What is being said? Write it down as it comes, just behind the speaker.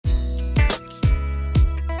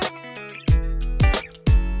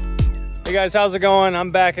Hey guys, how's it going?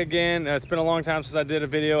 I'm back again. It's been a long time since I did a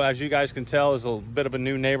video. As you guys can tell, it's a bit of a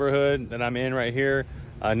new neighborhood that I'm in right here.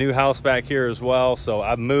 A new house back here as well. So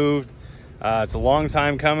I've moved. It's a long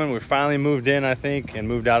time coming. We finally moved in, I think, and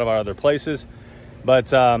moved out of our other places.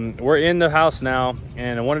 But we're in the house now,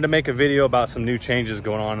 and I wanted to make a video about some new changes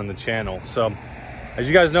going on the channel. So as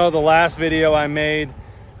you guys know, the last video I made,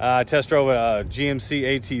 I test drove a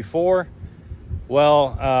GMC AT4.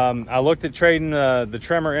 Well, I looked at trading the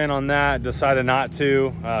Tremor in on that, decided not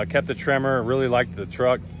to, kept the Tremor, really liked the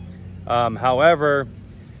truck. However,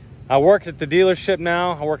 I work at the dealership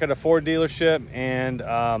now. I work at a Ford dealership, and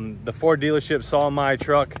the Ford dealership saw my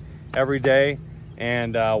truck every day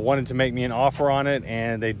and wanted to make me an offer on it,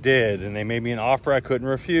 and they did. And they made me an offer I couldn't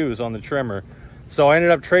refuse on the Tremor. So I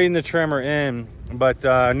ended up trading the Tremor in, but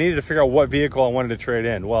I needed to figure out what vehicle I wanted to trade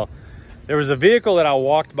in. Well, there was a vehicle that I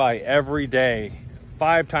walked by every day,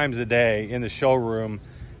 5 times a day in the showroom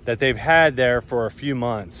that they've had there for a few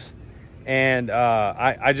months. And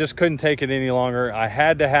I just couldn't take it any longer. I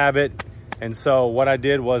had to have it. And so what I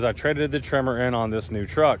did was I traded the Tremor in on this new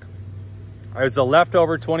truck. It's a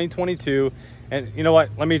leftover 2022. And you know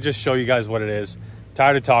what? Let me just show you guys what it is.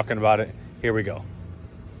 Tired of talking about it. Here we go.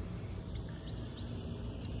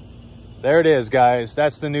 There it is, guys.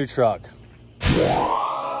 That's the new truck.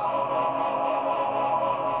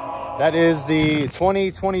 That is the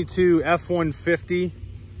 2022 F-150.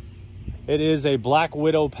 It is a Black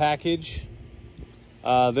Widow package.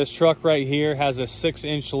 This truck right here has a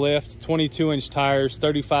 6-inch lift, 22-inch tires,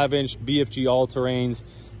 35-inch BFG all-terrains.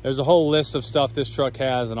 There's a whole list of stuff this truck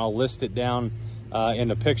has, and I'll list it down in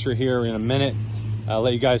the picture here in a minute. I'll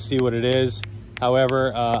let you guys see what it is.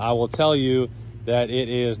 However, I will tell you that it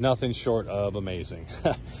is nothing short of amazing.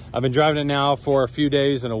 I've been driving it now for a few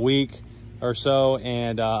days and a week or so,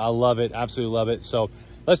 and I love it, absolutely love it. So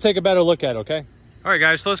let's take a better look at it, okay? All right,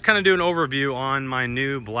 guys, so let's kind of do an overview on my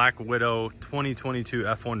new Black Widow 2022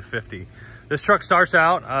 F-150. This truck starts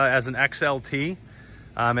out as an XLT. It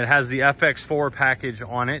has the FX4 package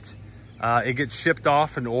on it. It gets shipped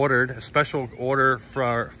off and ordered, a special order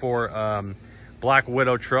for Black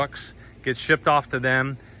Widow trucks. Gets shipped off to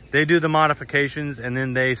them. They do the modifications, and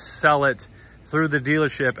then they sell it through the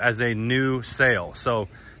dealership as a new sale. So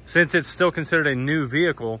since it's still considered a new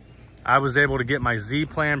vehicle, I was able to get my Z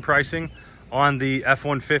plan pricing on the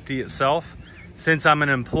F-150 itself. Since I'm an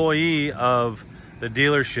employee of the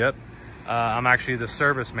dealership, I'm actually the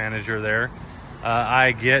service manager there,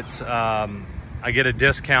 I get a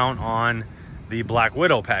discount on the Black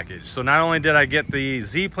Widow package. So not only did I get the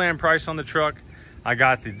Z plan price on the truck, I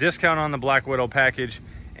got the discount on the Black Widow package,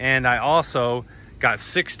 and I also got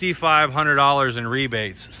 $6,500 in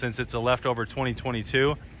rebates since it's a leftover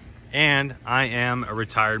 2022, and I am a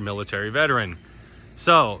retired military veteran.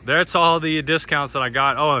 So that's all the discounts that I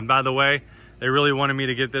got. Oh, and by the way, they really wanted me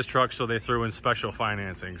to get this truck, so they threw in special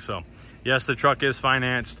financing. So yes, the truck is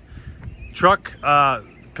financed. Truck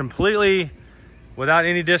completely without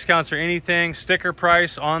any discounts or anything. Sticker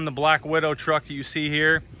price on the Black Widow truck that you see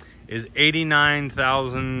here is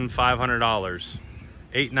 $89,500.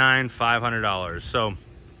 $89,500. So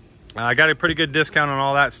I got a pretty good discount on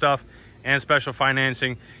all that stuff and special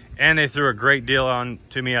financing, and they threw a great deal on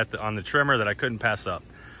to me on the Tremor that I couldn't pass up.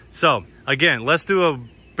 So again, let's do a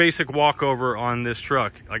basic walkover on this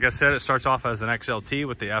truck. Like I said, it starts off as an XLT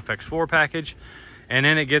with the FX4 package, and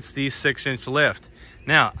then it gets the 6-inch lift.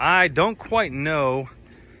 Now, I don't quite know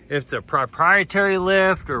if it's a proprietary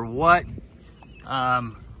lift or what. I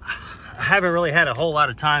haven't really had a whole lot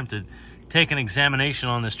of time to take an examination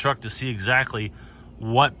on this truck to see exactly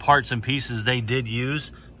what parts and pieces they did use.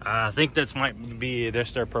 I think that might be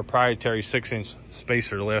just their proprietary 6-inch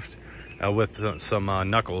spacer lift with some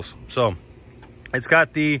knuckles. So it's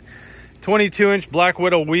got the 22-inch Black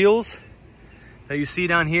Widow wheels that you see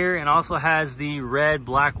down here, and also has the red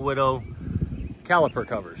Black Widow caliper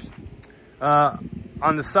covers.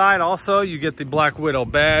 On the side also, you get the Black Widow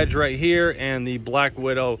badge right here and the Black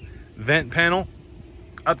Widow vent panel.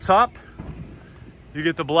 Up top, you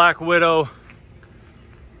get the Black Widow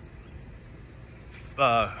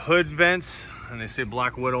hood vents, and they say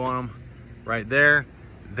Black Widow on them right there.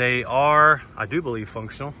 They are, I do believe,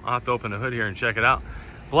 functional. I'll have to open the hood here and check it out.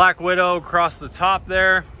 Black Widow across the top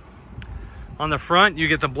there. On the front, you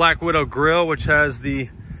get the Black Widow grille, which has the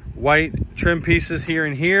white trim pieces here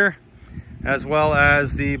and here, as well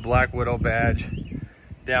as the Black Widow badge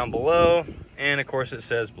down below. And of course, it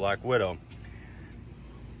says Black Widow.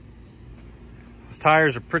 These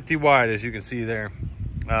tires are pretty wide, as you can see there.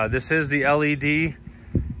 This is the LED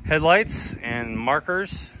headlights and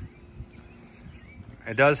markers.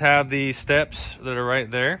 It does have the steps that are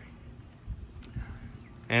right there.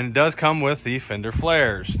 And it does come with the fender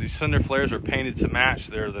flares. These fender flares are painted to match.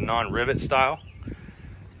 They're the non-rivet style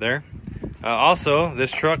there. Also,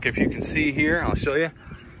 this truck, if you can see here, I'll show you.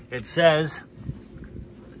 It says,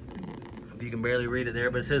 if you can barely read it there,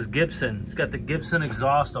 but it says Gibson. It's got the Gibson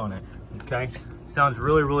exhaust on it, okay? Sounds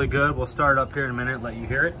really, really good. We'll start it up here in a minute, let you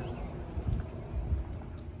hear it.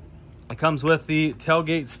 It comes with the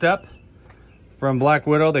tailgate step from Black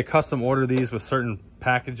Widow. They custom order these with certain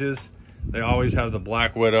packages. They always have the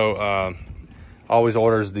Black Widow, always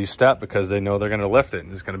orders the step because they know they're gonna lift it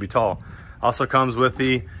and it's gonna be tall. Also comes with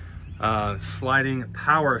the power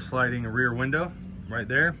sliding rear window right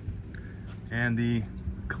there. And the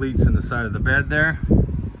cleats in the side of the bed there.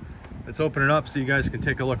 Let's open it up so you guys can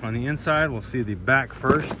take a look on the inside. We'll see the back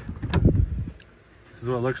first. This is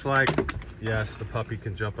what it looks like. Yes, the puppy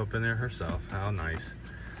can jump up in there herself. How nice.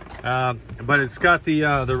 But it's got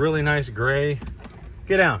the really nice gray.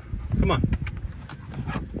 Get down. Come on.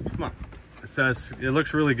 Come on. It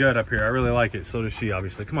looks really good up here. I really like it. So does she,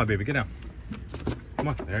 obviously. Come on, baby. Get down. Come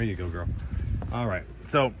on. There you go, girl. All right.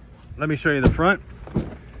 So let me show you the front.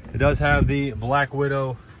 It does have the Black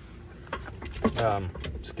Widow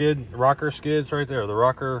rocker skids right there. The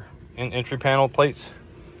rocker and entry panel plates.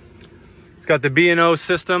 It's got the B&O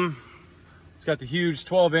system. It's got the huge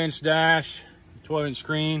 12-inch dash, 12-inch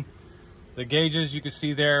screen. The gauges you can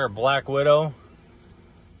see there are Black Widow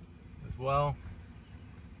as well.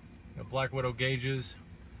 Got Black Widow gauges,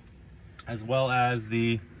 as well as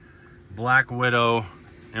the Black Widow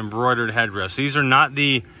embroidered headrest. These are not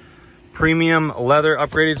the premium leather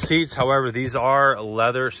upgraded seats. However, these are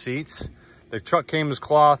leather seats. The truck came as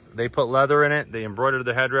cloth. They put leather in it. They embroidered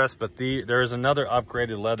the headrest, but there is another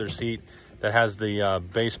upgraded leather seat that has the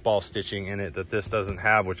baseball stitching in it that this doesn't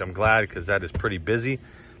have, which I'm glad because that is pretty busy.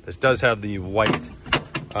 This does have the white.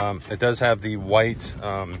 It does have the white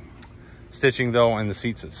stitching though in the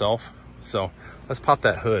seats itself. So let's pop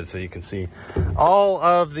that hood so you can see. All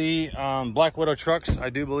of the Black Widow trucks, I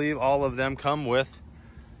do believe all of them come with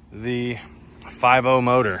the 5.0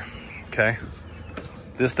 motor. Okay.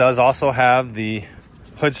 This does also have the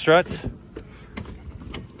hood struts.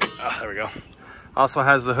 There we go. Also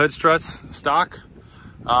has the hood struts stock.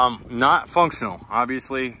 Not functional.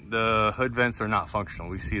 Obviously, the hood vents are not functional.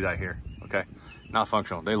 We see that here. Okay, not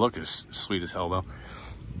functional. They look as sweet as hell though.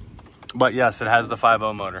 But yes, it has the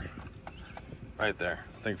 5.0 motor right there.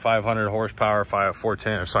 I think 500 horsepower,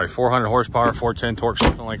 400 horsepower, 410 torque,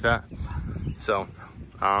 something like that. So,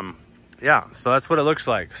 yeah. So that's what it looks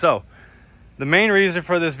like. So, the main reason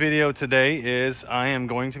for this video today is I am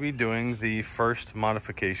going to be doing the first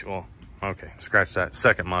modification. Well, okay, scratch that.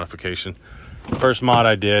 Second modification. First mod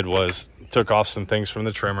I did was took off some things from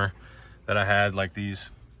the trimmer that I had, like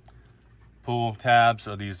these pull tabs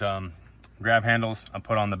or these grab handles I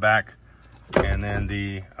put on the back, and then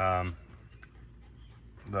the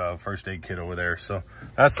first aid kit over there. So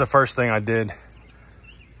that's the first thing I did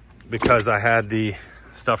because I had the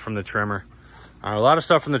stuff from the trimmer. A lot of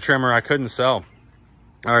stuff from the trimmer I couldn't sell,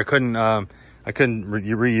 or I couldn't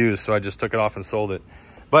reuse, so I just took it off and sold it.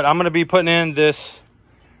 But I'm going to be putting in this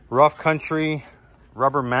Rough Country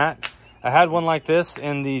rubber mat. I had one like this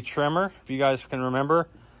in the trimmer, if you guys can remember,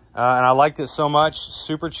 and I liked it so much.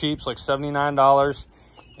 Super cheap, it's like $79,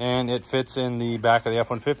 and it fits in the back of the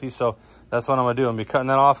F-150. So that's what I'm going to do. I'm going to be cutting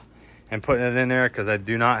that off and putting it in there because I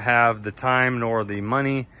do not have the time nor the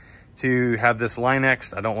money to have this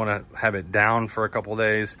Line-X. I don't want to have it down for a couple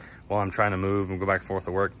days while I'm trying to move and go back and forth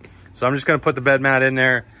to work. So I'm just going to put the bed mat in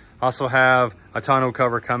there. Also have a tonneau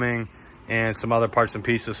cover coming and some other parts and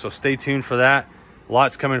pieces. So stay tuned for that.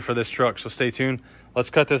 Lots coming for this truck, so stay tuned. Let's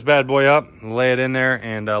cut this bad boy up and lay it in there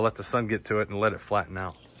and let the sun get to it and let it flatten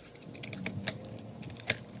out.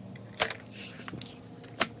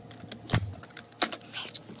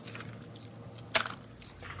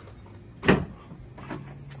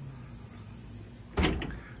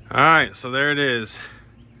 All right, so there it is.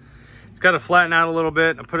 It's got to flatten out a little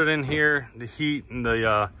bit. I put it in here, the heat and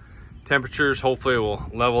the temperatures, hopefully it will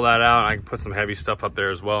level that out. I can put some heavy stuff up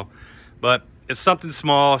there as well. But it's something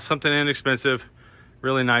small, something inexpensive.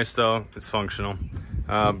 Really nice though, it's functional.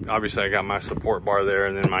 Obviously I got my support bar there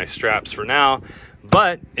and then my straps for now.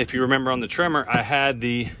 But if you remember on the trimmer, I had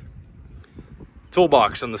the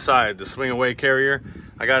toolbox on the side, the swing away carrier.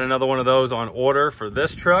 I got another one of those on order for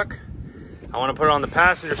this truck. I want to put it on the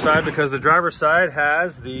passenger side because the driver's side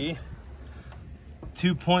has the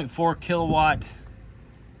 2.4 kilowatt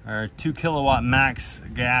or 2 kilowatt max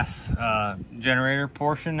gas generator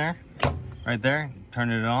portion there, right there.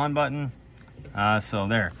 Turn it on button. So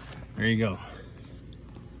there you go.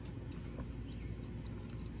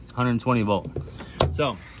 120 volt.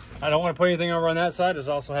 So I don't want to put anything over on that side. This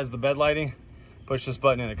also has the bed lighting. Push this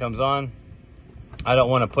button and it comes on. I don't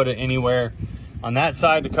want to put it anywhere on that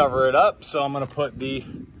side to cover it up, so I'm going to put the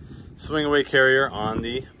swing away carrier on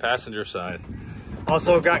the passenger side.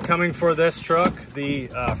 Also got coming for this truck the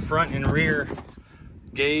front and rear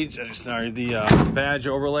gauge, the badge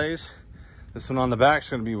overlays. This one on the back is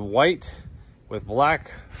going to be white with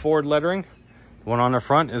black Ford lettering. The one on the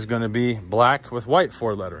front is going to be black with white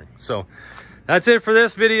Ford lettering. So that's it for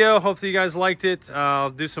this video. Hopefully you guys liked it. I'll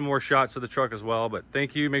do some more shots of the truck as well, but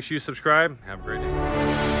thank you. Make sure you subscribe. Have a great day.